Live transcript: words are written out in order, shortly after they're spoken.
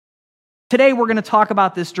Today, we're going to talk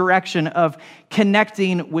about this direction of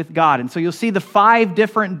connecting with God. And so you'll see the 5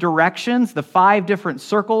 different directions, the 5 different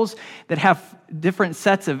circles that have different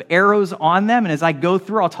sets of arrows on them. And as I go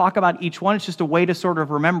through, I'll talk about each one. It's just a way to sort of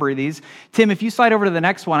remember these. Tim, if you slide over to the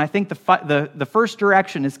next one, I think the first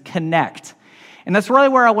direction is connect. And that's really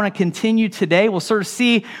where I want to continue today. We'll sort of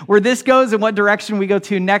see where this goes and what direction we go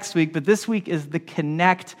to next week. But this week is the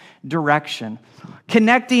connect direction.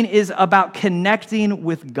 Connecting is about connecting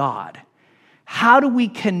with God. How do we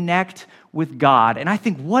connect with God? And I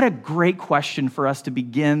think what a great question for us to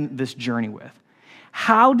begin this journey with.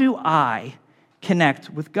 How do I connect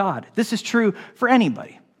with God? This is true for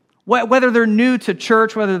anybody. Whether they're new to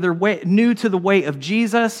church, whether they're new to the way of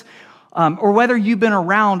Jesus, or whether you've been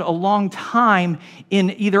around a long time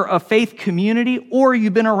in either a faith community or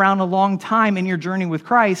you've been around a long time in your journey with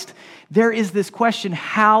Christ, there is this question,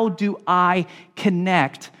 how do I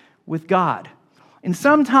connect with God? And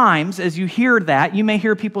sometimes, as you hear that, you may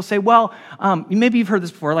hear people say, well, maybe you've heard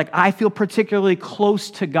this before, like, I feel particularly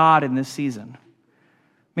close to God in this season.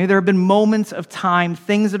 Maybe there have been moments of time,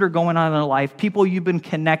 things that are going on in their life, people you've been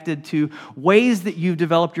connected to, ways that you've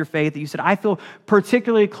developed your faith, that you said, I feel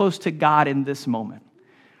particularly close to God in this moment.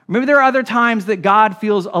 Maybe there are other times that God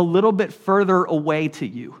feels a little bit further away to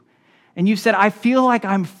you. And you said, I feel like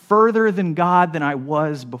I'm further than God than I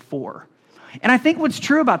was before. And I think what's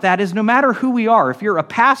true about that is no matter who we are, if you're a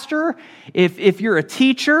pastor, if you're a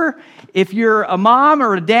teacher, if you're a mom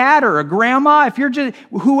or a dad or a grandma, if you're just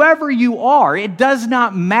whoever you are, it does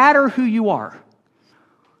not matter who you are.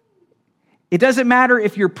 It doesn't matter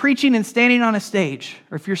if you're preaching and standing on a stage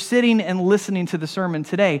or if you're sitting and listening to the sermon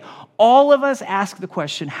today. All of us ask the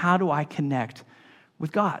question, how do I connect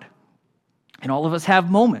with God? And all of us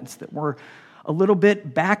have moments that we're a little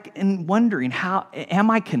bit back and wondering, how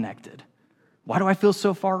am I connected? Why do I feel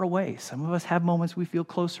so far away? Some of us have moments we feel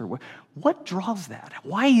closer. What draws that?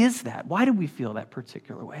 Why is that? Why do we feel that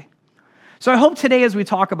particular way? So I hope today as we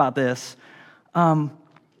talk about this, I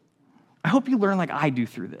hope you learn like I do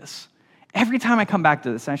through this. Every time I come back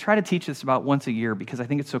to this, and I try to teach this about once a year because I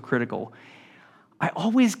think it's so critical, I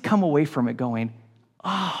always come away from it going,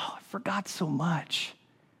 oh, I forgot so much.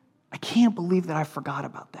 I can't believe that I forgot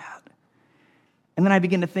about that. And then I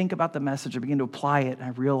begin to think about the message, I begin to apply it, and I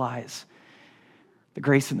realize the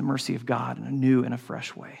grace and the mercy of God in a new and a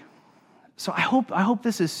fresh way. So I hope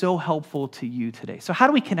this is so helpful to you today. So how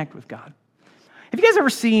do we connect with God? Have you guys ever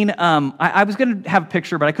seen, I was going to have a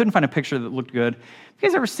picture, but I couldn't find a picture that looked good. Have you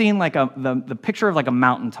guys ever seen like the picture of like a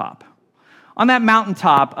mountaintop? On that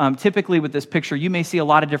mountaintop, typically with this picture, you may see a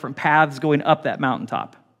lot of different paths going up that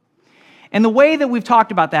mountaintop. And the way that we've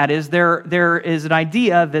talked about that is there is an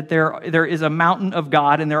idea that there is a mountain of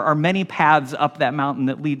God, and there are many paths up that mountain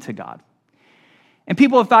that lead to God. And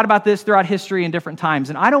people have thought about this throughout history in different times.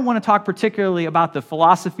 And I don't want to talk particularly about the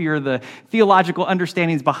philosophy or the theological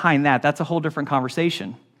understandings behind that. That's a whole different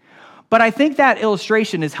conversation. But I think that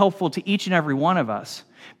illustration is helpful to each and every one of us.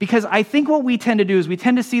 Because I think what we tend to do is we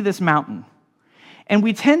tend to see this mountain. And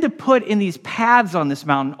we tend to put in these paths on this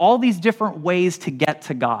mountain all these different ways to get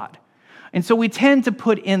to God. And so we tend to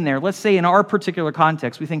put in there, let's say in our particular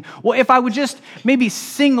context, we think, well, if I would just maybe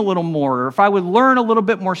sing a little more, or if I would learn a little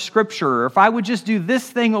bit more scripture, or if I would just do this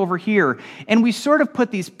thing over here, and we sort of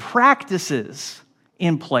put these practices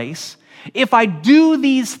in place. If I do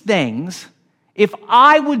these things, if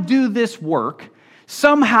I would do this work,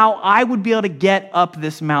 somehow I would be able to get up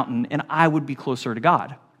this mountain and I would be closer to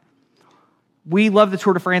God. We love the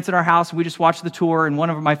Tour de France at our house. We just watched the tour, and one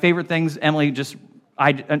of my favorite things, Emily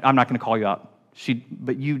I'm not going to call you out,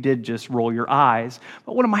 but you did just roll your eyes.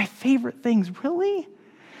 But one of my favorite things, really?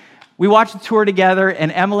 We watch the tour together,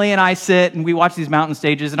 and Emily and I sit, and we watch these mountain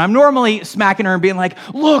stages, and I'm normally smacking her and being like,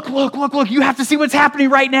 look, you have to see what's happening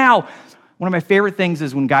right now. One of my favorite things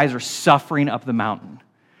is when guys are suffering up the mountain,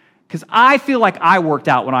 because I feel like I worked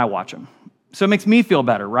out when I watch them. So it makes me feel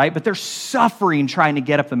better, right? But they're suffering trying to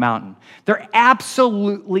get up the mountain. They're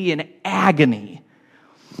absolutely in agony.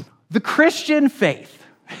 The Christian faith,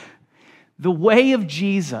 the way of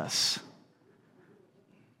Jesus,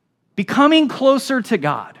 becoming closer to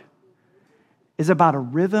God, is about a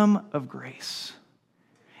rhythm of grace.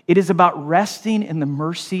 It is about resting in the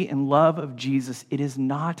mercy and love of Jesus. It is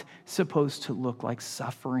not supposed to look like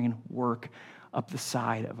suffering work up the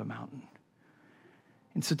side of a mountain.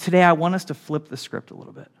 And so today I want us to flip the script a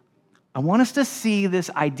little bit. I want us to see this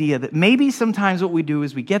idea that maybe sometimes what we do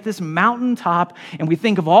is we get this mountaintop and we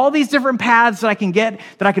think of all these different paths that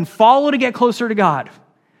I can follow to get closer to God.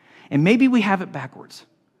 And maybe we have it backwards.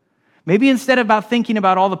 Maybe instead of about thinking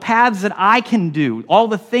about all the paths that I can do, all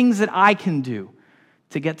the things that I can do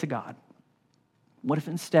to get to God, What if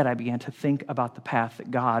instead I began to think about the path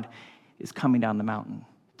that God is coming down the mountain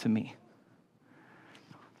to me?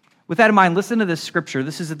 With that in mind, listen to this scripture.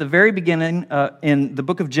 This is at the very beginning in the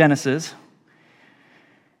book of Genesis.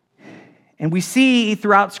 And we see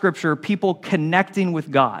throughout Scripture people connecting with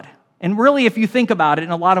God. And really, if you think about it, in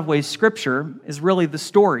a lot of ways, Scripture is really the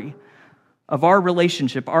story of our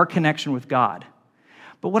relationship, our connection with God.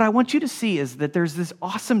 But what I want you to see is that there's this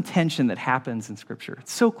awesome tension that happens in Scripture.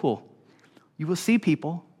 It's so cool. You will see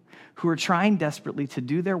people who are trying desperately to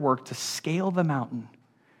do their work to scale the mountain.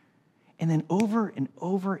 And then over and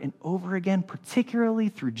over and over again, particularly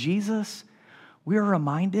through Jesus, we are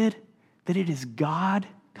reminded that it is God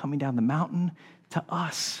coming down the mountain to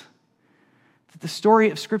us. That the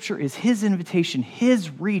story of Scripture is His invitation, His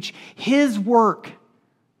reach, His work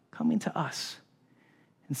coming to us.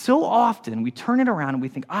 And so often we turn it around and we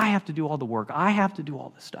think, I have to do all the work, I have to do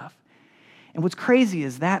all the stuff. And what's crazy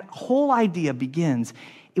is that whole idea begins,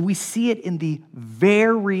 we see it in the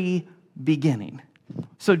very beginning.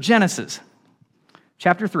 So Genesis,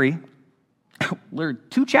 chapter 3, we're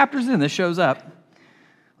 2 chapters in, this shows up.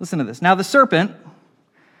 Listen to this. Now the serpent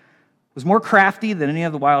was more crafty than any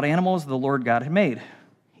of the wild animals the Lord God had made.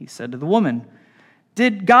 He said to the woman,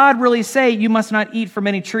 "Did God really say you must not eat from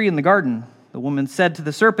any tree in the garden?" The woman said to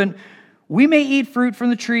the serpent, "We may eat fruit from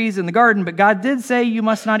the trees in the garden, but God did say you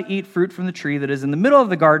must not eat fruit from the tree that is in the middle of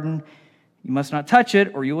the garden. You must not touch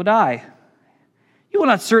it, or you will die." "You will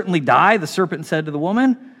not certainly die," the serpent said to the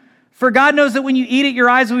woman, "for God knows that when you eat it, your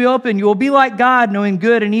eyes will be open. You will be like God, knowing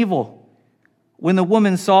good and evil." When the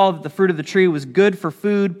woman saw that the fruit of the tree was good for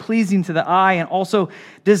food, pleasing to the eye, and also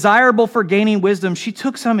desirable for gaining wisdom, she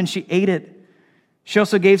took some and she ate it. She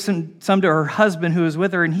also gave some to her husband who was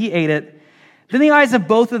with her, and he ate it. Then the eyes of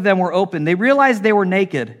both of them were opened. They realized they were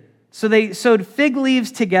naked. So they sewed fig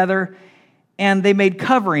leaves together, and they made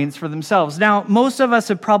coverings for themselves. Now, most of us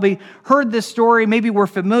have probably heard this story. Maybe we're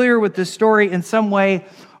familiar with this story in some way.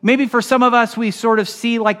 Maybe for some of us, we sort of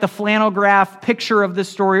see like the flannel graph picture of this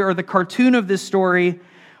story, or the cartoon of this story,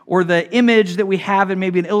 or the image that we have in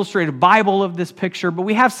maybe an illustrated Bible of this picture, but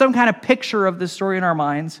we have some kind of picture of this story in our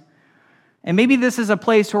minds. And maybe this is a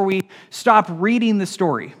place where we stop reading the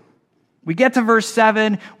story. We get to verse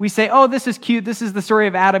 7, we say, oh, this is cute, this is the story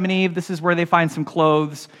of Adam and Eve, this is where they find some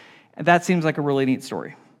clothes, and that seems like a really neat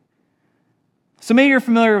story. So maybe you're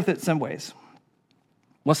familiar with it in some ways.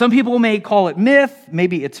 Well, some people may call it myth,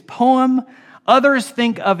 maybe it's poem. Others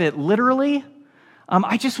think of it literally.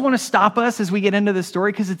 I just want to stop us as we get into this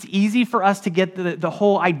story because it's easy for us to get the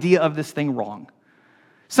whole idea of this thing wrong.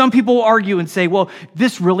 Some people will argue and say, well,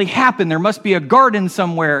 this really happened. There must be a garden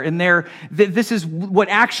somewhere in there. This is what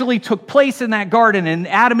actually took place in that garden. And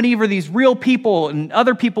Adam and Eve are these real people. And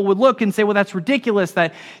other people would look and say, well, that's ridiculous.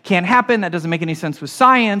 That can't happen. That doesn't make any sense with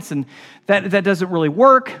science. And that doesn't really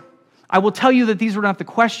work. I will tell you that these were not the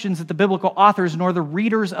questions that the biblical authors nor the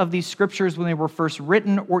readers of these scriptures when they were first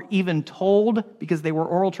written or even told, because they were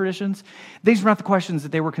oral traditions, these were not the questions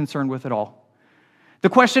that they were concerned with at all. The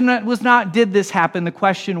question was not, did this happen? The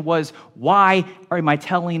question was, why am I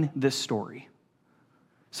telling this story?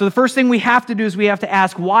 So the first thing we have to do is we have to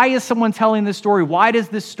ask, why is someone telling this story? Why does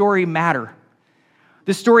this story matter?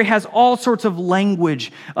 This story has all sorts of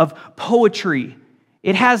language, of poetry.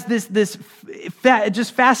 It has this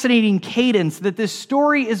just fascinating cadence that this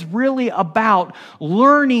story is really about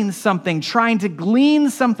learning something, trying to glean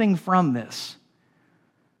something from this.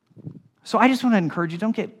 So I just want to encourage you,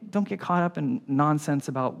 don't get caught up in nonsense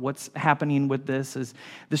about what's happening with this. Is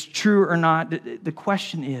this true or not? The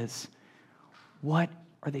question is, what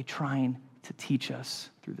are they trying to teach us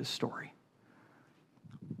through this story?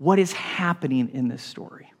 What is happening in this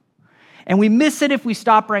story? And we miss it if we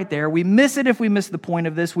stop right there. We miss it if we miss the point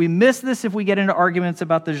of this. We miss this if we get into arguments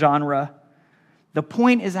about the genre. The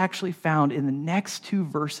point is actually found in the next 2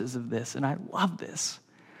 verses of this, and I love this.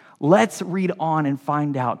 Let's read on and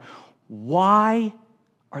find out, why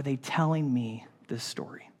are they telling me this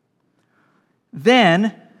story?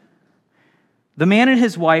 Then the man and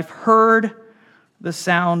his wife heard the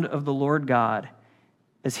sound of the Lord God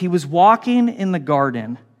as he was walking in the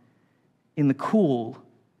garden in the cool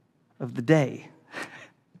of the day.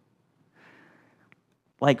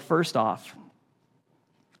 Like, first off,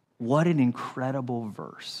 what an incredible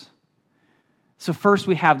verse. So first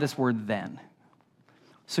we have this word then.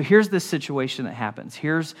 So here's this situation that happens.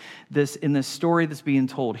 Here's this, in this story that's being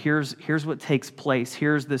told, here's what takes place.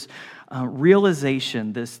 Here's this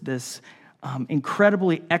realization, this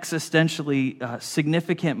incredibly existentially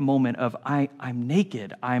significant moment of I'm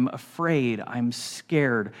naked, I'm afraid, I'm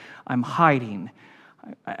scared, I'm hiding.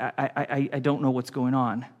 I don't know what's going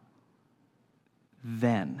on.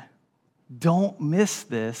 Then, don't miss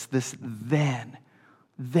this then.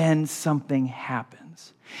 Then something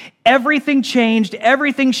happens. Everything changed,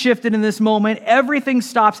 everything shifted in this moment, everything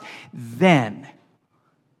stops. Then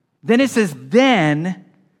it says, then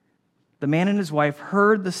the man and his wife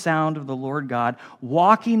heard the sound of the Lord God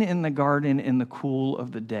walking in the garden in the cool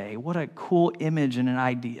of the day. What a cool image and an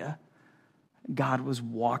idea. God was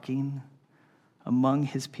walking among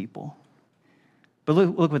his people. But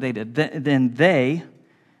look what they did. Then they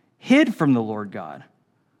hid from the Lord God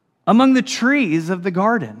among the trees of the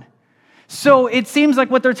garden. So it seems like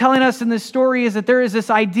what they're telling us in this story is that there is this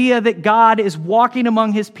idea that God is walking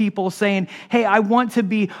among his people saying, hey, I want to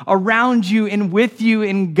be around you and with you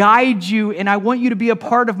and guide you, and I want you to be a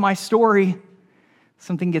part of my story.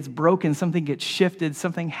 Something gets broken, something gets shifted,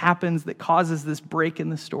 something happens that causes this break in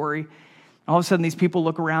the story. All of a sudden, these people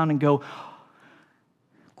look around and go,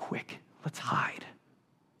 quick, let's hide.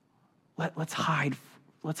 Let's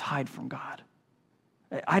hide from God.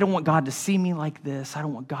 I don't want God to see me like this. I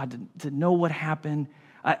don't want God to know what happened.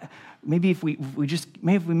 Maybe if we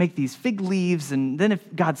make these fig leaves, and then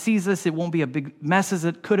if God sees us, it won't be a big mess as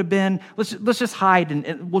it could have been. Let's just hide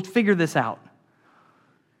and we'll figure this out.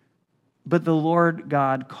 But the Lord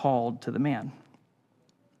God called to the man,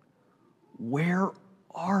 where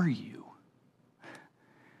are you?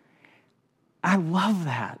 I love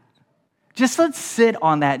that. Just let's sit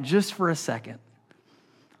on that just for a second,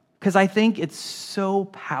 because I think it's so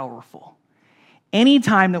powerful.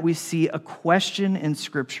 Anytime that we see a question in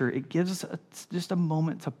Scripture, it gives us just a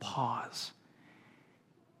moment to pause.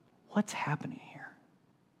 What's happening here?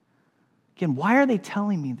 Again, why are they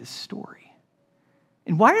telling me this story?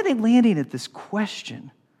 And why are they landing at this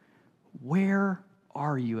question? Where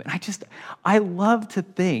are you? And I love to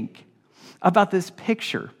think about this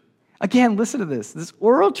picture. Again, listen to this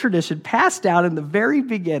oral tradition passed down in the very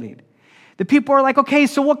beginning. The people are like, okay,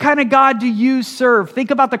 so what kind of God do you serve? Think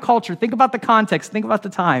about the culture. Think about the context. Think about the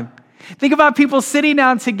time. Think about people sitting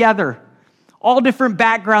down together, all different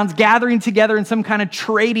backgrounds, gathering together in some kind of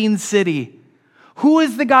trading city. Who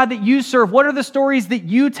is the God that you serve? What are the stories that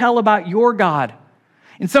you tell about your God?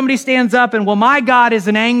 And somebody stands up and, well, my God is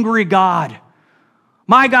an angry God.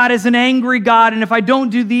 My God is an angry God, and if I don't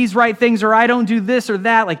do these right things or I don't do this or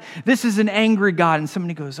that, like this is an angry God. And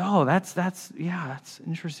somebody goes, oh, that's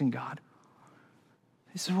interesting, God.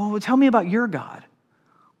 He said, well, tell me about your God.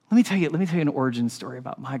 Let me tell you an origin story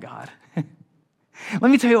about my God.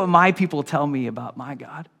 Let me tell you what my people tell me about my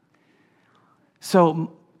God.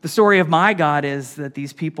 So the story of my God is that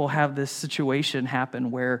these people have this situation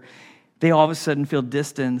happen where they all of a sudden feel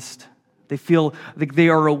distanced. They feel like they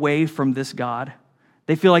are away from this God.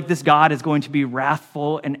 They feel like this God is going to be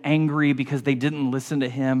wrathful and angry because they didn't listen to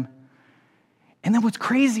him. And then what's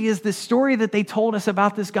crazy is this story that they told us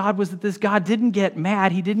about this God was that this God didn't get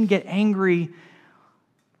mad. He didn't get angry.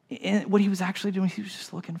 And what he was actually doing, he was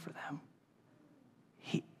just looking for them.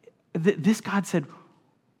 This God said,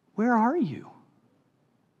 where are you?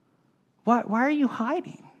 Why are you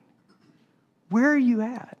hiding? Where are you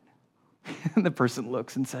at? And the person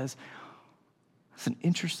looks and says, that's an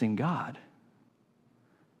interesting God.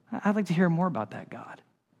 I'd like to hear more about that God.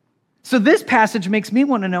 So this passage makes me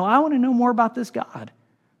want to know, I want to know more about this God.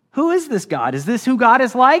 Who is this God? Is this who God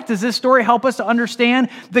is like? Does this story help us to understand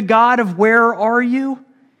the God of where are you?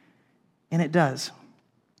 And it does.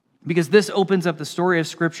 Because this opens up the story of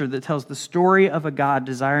Scripture that tells the story of a God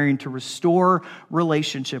desiring to restore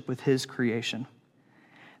relationship with his creation.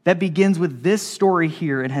 That begins with this story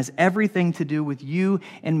here and has everything to do with you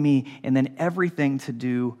and me, and then everything to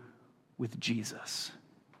do with Jesus.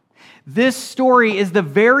 This story is the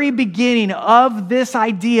very beginning of this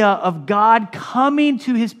idea of God coming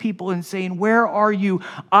to his people and saying, where are you?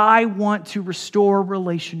 I want to restore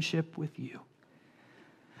relationship with you.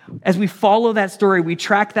 As we follow that story, we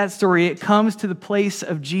track that story, it comes to the place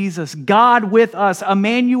of Jesus, God with us,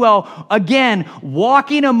 Emmanuel, again,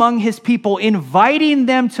 walking among his people, inviting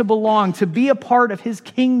them to belong, to be a part of his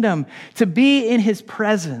kingdom, to be in his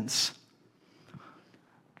presence.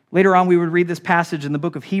 Later on, we would read this passage in the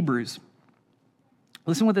book of Hebrews.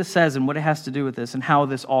 Listen what this says and what it has to do with this and how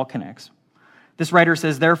this all connects. This writer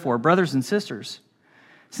says, therefore, brothers and sisters,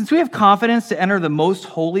 since we have confidence to enter the most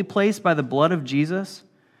holy place by the blood of Jesus,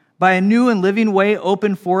 by a new and living way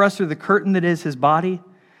opened for us through the curtain that is his body,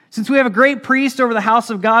 since we have a great priest over the house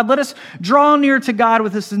of God, let us draw near to God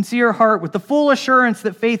with a sincere heart, with the full assurance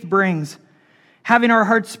that faith brings, having our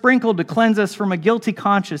hearts sprinkled to cleanse us from a guilty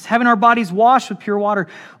conscience, having our bodies washed with pure water.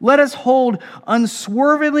 Let us hold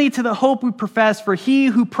unswervingly to the hope we profess, for he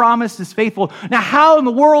who promised is faithful. Now, how in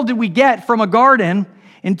the world did we get from a garden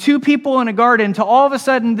and two people in a garden to all of a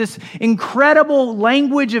sudden this incredible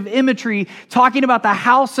language of imagery, talking about the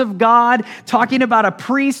house of God, talking about a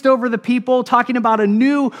priest over the people, talking about a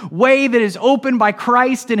new way that is opened by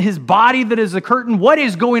Christ and his body that is a curtain. What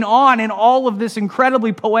is going on in all of this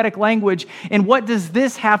incredibly poetic language? And what does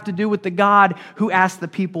this have to do with the God who asked the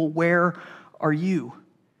people, where are you?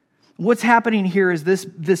 What's happening here is this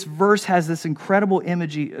verse has this incredible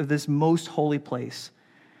imagery of this most holy place.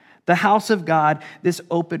 The house of God, this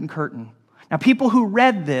open curtain. Now, people who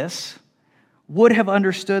read this would have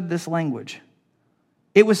understood this language.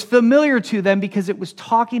 It was familiar to them because it was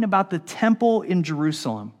talking about the temple in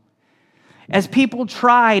Jerusalem. As people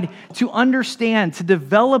tried to understand, to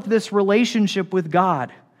develop this relationship with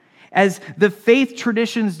God, as the faith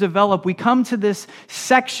traditions develop, we come to this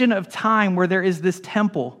section of time where there is this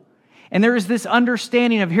temple, and there is this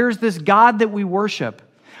understanding of here's this God that we worship.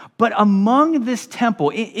 But among this temple,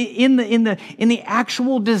 in the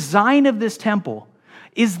actual design of this temple,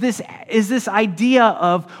 is this idea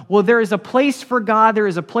of, well, there is a place for God, there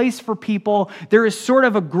is a place for people, there is sort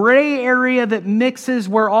of a gray area that mixes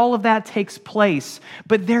where all of that takes place.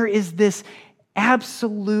 But there is this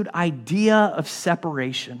absolute idea of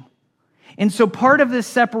separation. And so part of this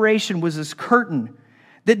separation was this curtain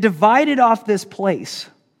that divided off this place,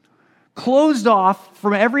 closed off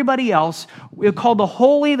from everybody else, called the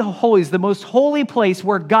Holy of Holies, the most holy place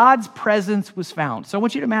where God's presence was found. So I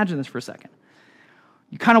want you to imagine this for a second.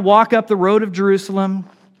 You kind of walk up the road of Jerusalem,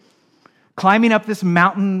 climbing up this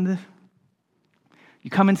mountain. You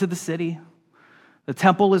come into the city. The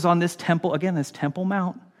temple is on this temple, again, this Temple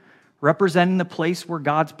Mount, representing the place where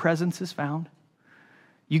God's presence is found.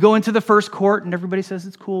 You go into the first court and everybody says,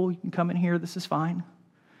 it's cool, you can come in here, this is fine.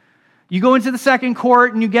 You go into the second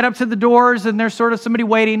court and you get up to the doors and there's sort of somebody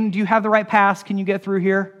waiting. Do you have the right pass? Can you get through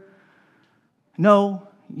here? No,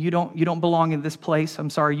 you don't belong in this place. I'm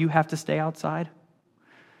sorry, you have to stay outside.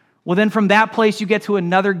 Well, then from that place you get to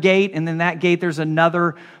another gate, and then that gate there's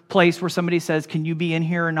another place where somebody says, can you be in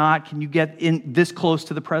here or not? Can you get in this close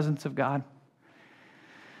to the presence of God?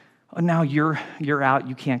 Oh, now you're out.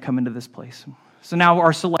 You can't come into this place. So now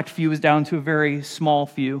our select few is down to a very small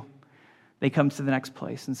few. They come to the next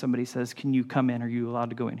place and somebody says, can you come in? Are you allowed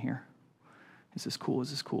to go in here? Is this cool? Is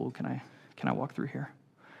this cool? Can I walk through here?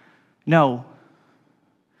 No.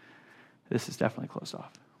 This is definitely closed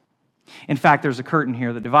off. In fact, there's a curtain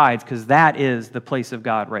here that divides because that is the place of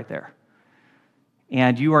God right there.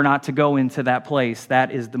 And you are not to go into that place.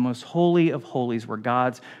 That is the most holy of holies where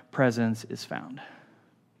God's presence is found.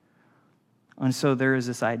 And so there is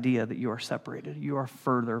this idea that you are separated. You are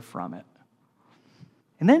further from it.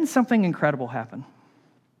 And then something incredible happened.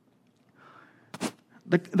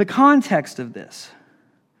 The context of this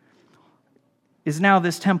is now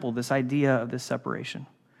this temple, this idea of this separation.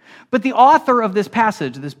 But the author of this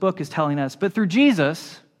passage, this book, is telling us, but through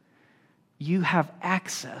Jesus, you have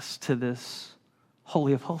access to this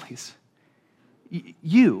Holy of Holies.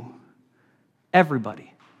 You,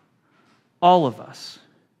 everybody, all of us.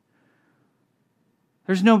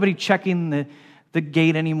 There's nobody checking the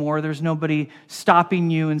gate anymore. There's nobody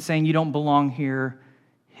stopping you and saying you don't belong here.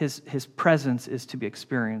 His presence is to be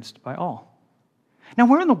experienced by all. Now,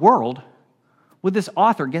 where in the world would this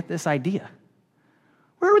author get this idea?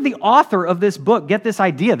 Where would the author of this book get this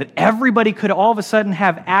idea that everybody could all of a sudden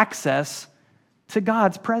have access to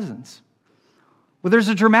God's presence? Well, there's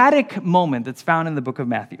a dramatic moment that's found in the book of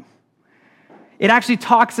Matthew. It actually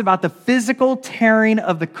talks about the physical tearing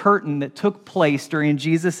of the curtain that took place during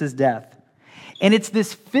Jesus' death. And it's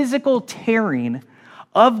this physical tearing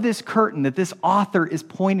of this curtain that this author is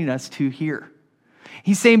pointing us to here.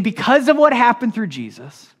 He's saying because of what happened through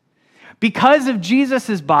Jesus, because of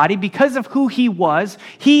Jesus' body, because of who he was,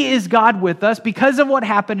 he is God with us. Because of what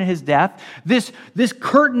happened in his death, this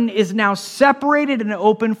curtain is now separated and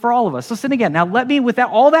open for all of us. Listen again. Now let me, with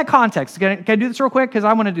all that context, can I do this real quick? Because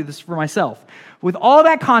I want to do this for myself. With all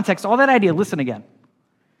that context, all that idea, listen again.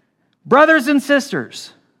 Brothers and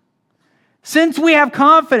sisters, since we have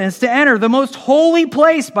confidence to enter the most holy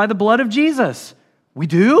place by the blood of Jesus. We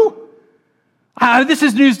do? This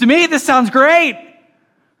is news to me. This sounds great.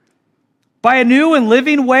 By a new and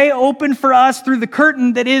living way opened for us through the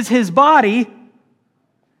curtain that is his body.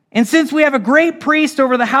 And since we have a great priest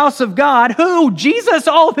over the house of God, who? Jesus.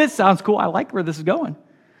 Oh, this sounds cool. I like where this is going.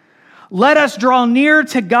 Let us draw near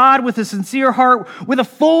to God with a sincere heart, with a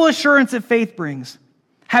full assurance that faith brings.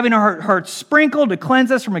 Having our hearts sprinkled to cleanse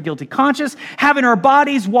us from a guilty conscience, having our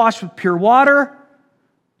bodies washed with pure water.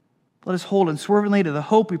 Let us hold unswervingly to the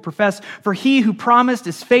hope we profess, for he who promised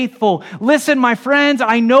is faithful. Listen, my friends,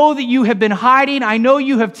 I know that you have been hiding. I know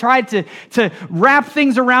you have tried to wrap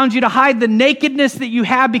things around you to hide the nakedness that you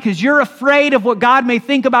have because you're afraid of what God may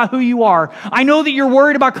think about who you are. I know that you're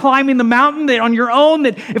worried about climbing the mountain that on your own,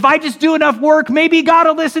 that if I just do enough work, maybe God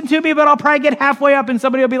will listen to me, but I'll probably get halfway up and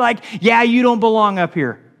somebody will be like, yeah, you don't belong up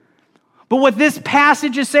here. But what this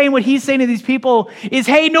passage is saying, what he's saying to these people is,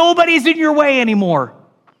 hey, nobody's in your way anymore.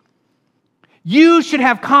 You should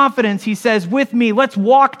have confidence, he says, with me. Let's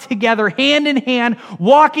walk together hand in hand,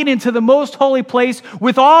 walking into the most holy place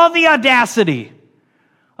with all the audacity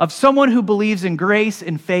of someone who believes in grace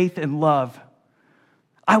and faith and love.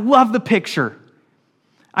 I love the picture.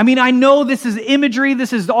 I mean, I know this is imagery.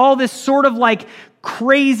 This is all this sort of like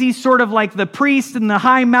crazy, sort of like the priest and the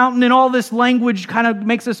high mountain and all this language kind of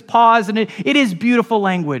makes us pause. And it is beautiful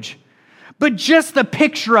language. But just the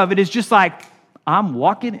picture of it is just like, I'm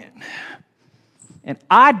walking in. And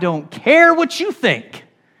I don't care what you think,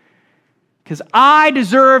 because I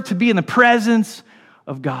deserve to be in the presence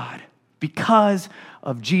of God because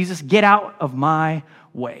of Jesus. Get out of my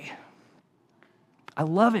way. I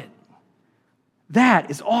love it.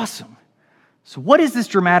 That is awesome. So what is this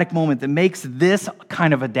dramatic moment that makes this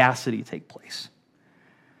kind of audacity take place?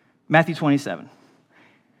 Matthew 27.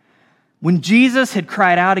 When Jesus had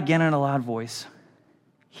cried out again in a loud voice,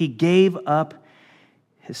 he gave up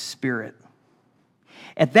his spirit.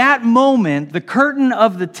 At that moment, the curtain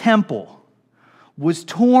of the temple was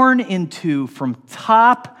torn in two from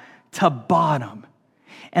top to bottom,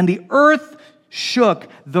 and the earth shook,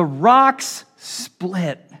 the rocks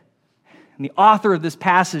split. And the author of this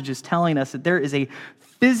passage is telling us that there is a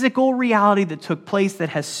physical reality that took place that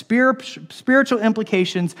has spiritual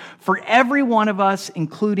implications for every one of us,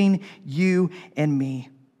 including you and me.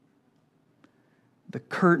 The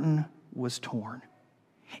curtain was torn.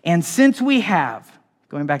 And since we have,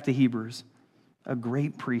 going back to Hebrews, a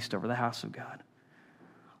great priest over the house of God,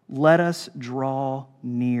 let us draw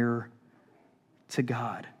near to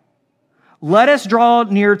God. Let us draw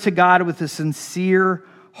near to God with a sincere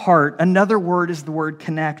heart. Another word is the word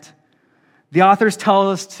connect. The authors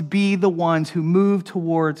tell us to be the ones who move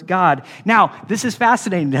towards God. Now, this is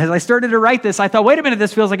fascinating. As I started to write this, I thought, wait a minute,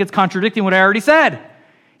 this feels like it's contradicting what I already said.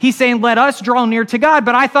 He's saying, let us draw near to God,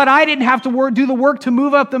 but I thought I didn't have to do the work to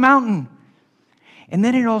move up the mountain. And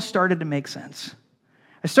then it all started to make sense.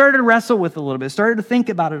 I started to wrestle with it a little bit, started to think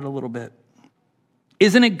about it a little bit.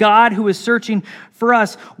 Isn't it God who is searching for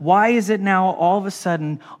us? Why is it now all of a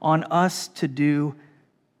sudden on us to do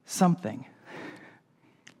something?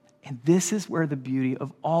 And this is where the beauty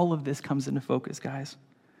of all of this comes into focus, guys.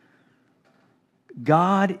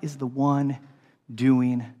 God is the one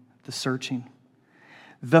doing the searching,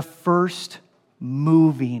 the first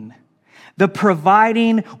moving, the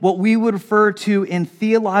providing what we would refer to in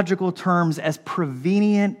theological terms as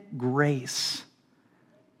prevenient grace.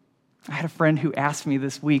 I had a friend who asked me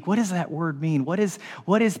this week, what does that word mean? What is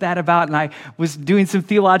that about? And I was doing some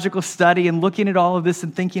theological study and looking at all of this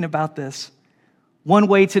and thinking about this. One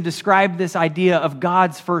way to describe this idea of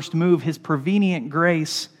God's first move, his prevenient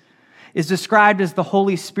grace, is described as the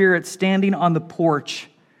Holy Spirit standing on the porch,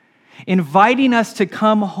 inviting us to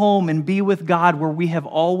come home and be with God where we have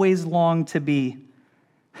always longed to be.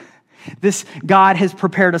 This God has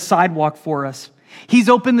prepared a sidewalk for us. He's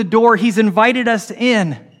opened the door. He's invited us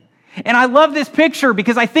in. And I love this picture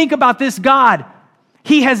because I think about this God.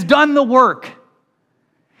 He has done the work.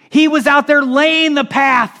 He was out there laying the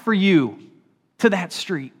path for you to that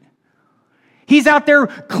street. He's out there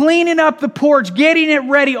cleaning up the porch, getting it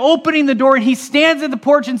ready, opening the door, and he stands at the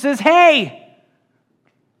porch and says, hey,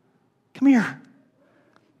 come here.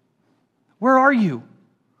 Where are you?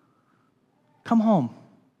 Come home.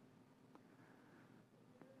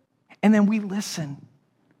 And then we listen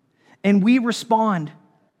and we respond.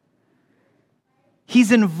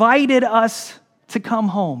 He's invited us to come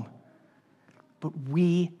home, but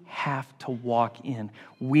we have to walk in.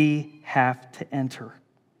 We have to enter.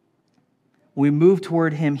 When we move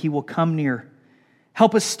toward him, he will come near.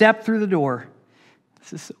 Help us step through the door.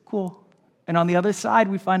 This is so cool. And on the other side,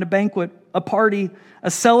 we find a banquet, a party,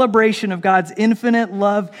 a celebration of God's infinite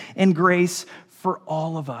love and grace for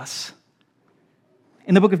all of us.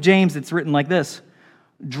 In the book of James, it's written like this: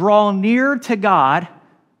 draw near to God,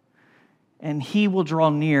 and he will draw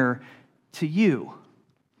near to you.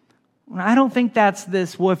 I don't think that's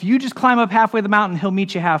this, well, if you just climb up halfway the mountain, he'll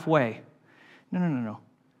meet you halfway. No.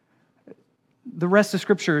 The rest of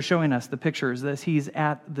Scripture is showing us the picture is this. He's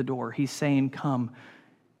at the door. He's saying, come,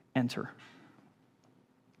 enter.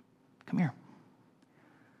 Come here.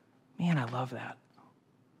 Man, I love that.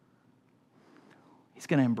 He's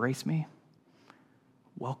going to embrace me,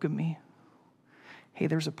 welcome me. Hey,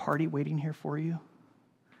 there's a party waiting here for you.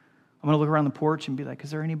 I'm going to look around the porch and be like,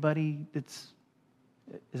 is anybody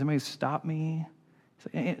stop me?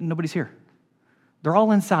 Nobody's here. They're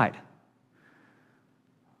all inside.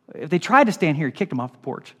 If they tried to stand here, he kicked them off the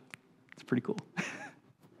porch. It's pretty cool.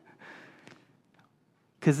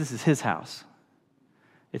 Because this is his house.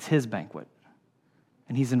 It's his banquet.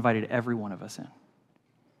 And he's invited every one of us in.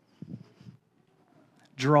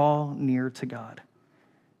 Draw near to God,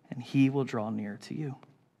 and he will draw near to you.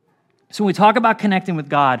 So when we talk about connecting with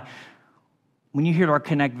God, when you hear our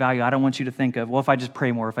connect value, I don't want you to think of, well, if I just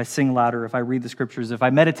pray more, if I sing louder, if I read the scriptures, if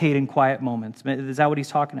I meditate in quiet moments. Is that what he's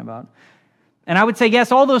talking about? And I would say,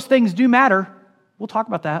 yes, all those things do matter. We'll talk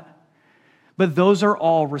about that. But those are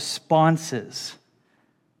all responses.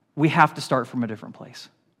 We have to start from a different place.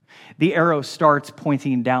 The arrow starts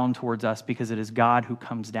pointing down towards us because it is God who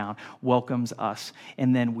comes down, welcomes us,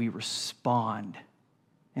 and then we respond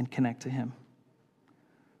and connect to him.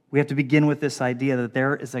 We have to begin with this idea that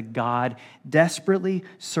there is a God desperately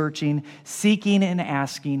searching, seeking, and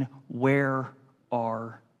asking, where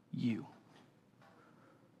are you?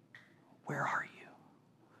 Where are you?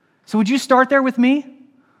 So would you start there with me?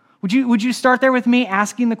 Would you start there with me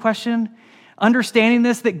asking the question, understanding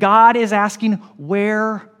this, that God is asking,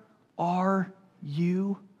 where are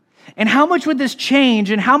you? And how much would this change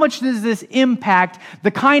and how much does this impact the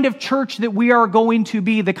kind of church that we are going to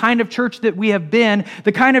be, the kind of church that we have been,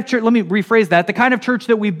 the kind of church, let me rephrase that, the kind of church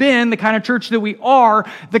that we've been, the kind of church that we are,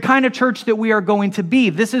 the kind of church that we are going to be.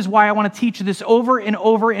 This is why I want to teach this over and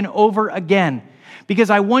over and over again. Because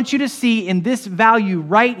I want you to see in this value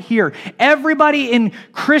right here, everybody in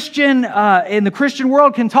the Christian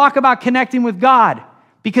world can talk about connecting with God.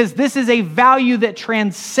 Because this is a value that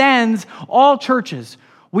transcends all churches.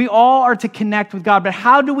 We all are to connect with God. But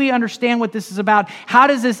how do we understand what this is about? How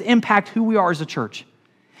does this impact who we are as a church?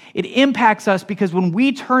 It impacts us because when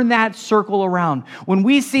we turn that circle around, when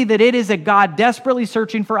we see that it is a God desperately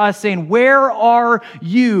searching for us, saying, where are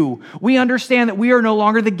you? We understand that we are no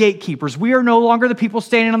longer the gatekeepers. We are no longer the people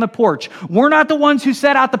standing on the porch. We're not the ones who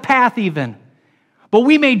set out the path even. But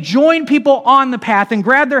we may join people on the path and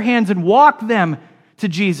grab their hands and walk them to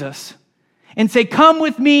Jesus and say, come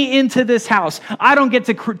with me into this house. I don't get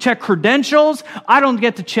to check credentials. I don't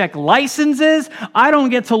get to check licenses. I don't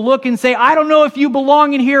get to look and say, I don't know if you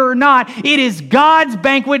belong in here or not. It is God's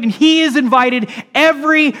banquet, and he has invited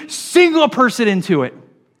every single person into it.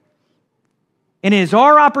 And it is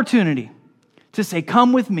our opportunity to say,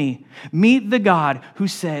 come with me, meet the God who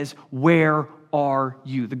says, where are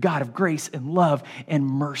you? The God of grace and love and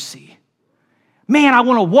mercy. Man, I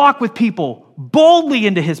want to walk with people boldly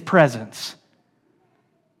into his presence.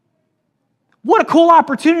 What a cool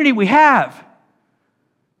opportunity we have.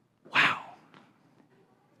 Wow.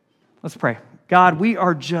 Let's pray. God, we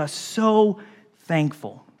are just so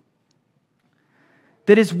thankful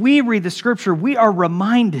that as we read the scripture, we are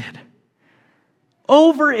reminded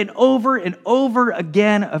over and over and over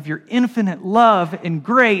again of your infinite love and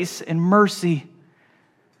grace and mercy.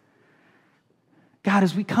 God,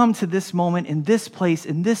 as we come to this moment, in this place,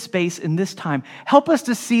 in this space, in this time, help us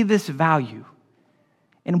to see this value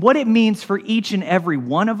and what it means for each and every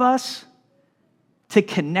one of us to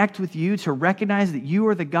connect with you, to recognize that you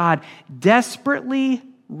are the God desperately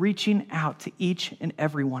reaching out to each and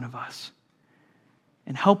every one of us.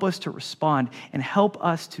 And help us to respond and help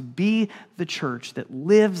us to be the church that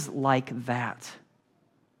lives like that.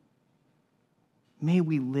 May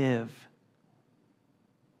we live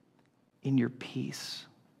in your peace,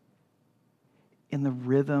 in the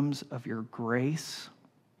rhythms of your grace,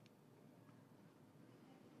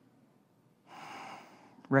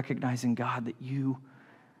 recognizing, God, that you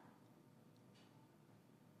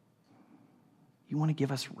want to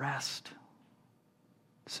give us rest.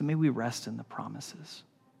 So may we rest in the promises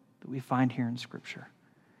that we find here in Scripture.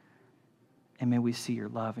 And may we see your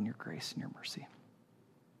love and your grace and your mercy.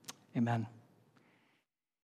 Amen.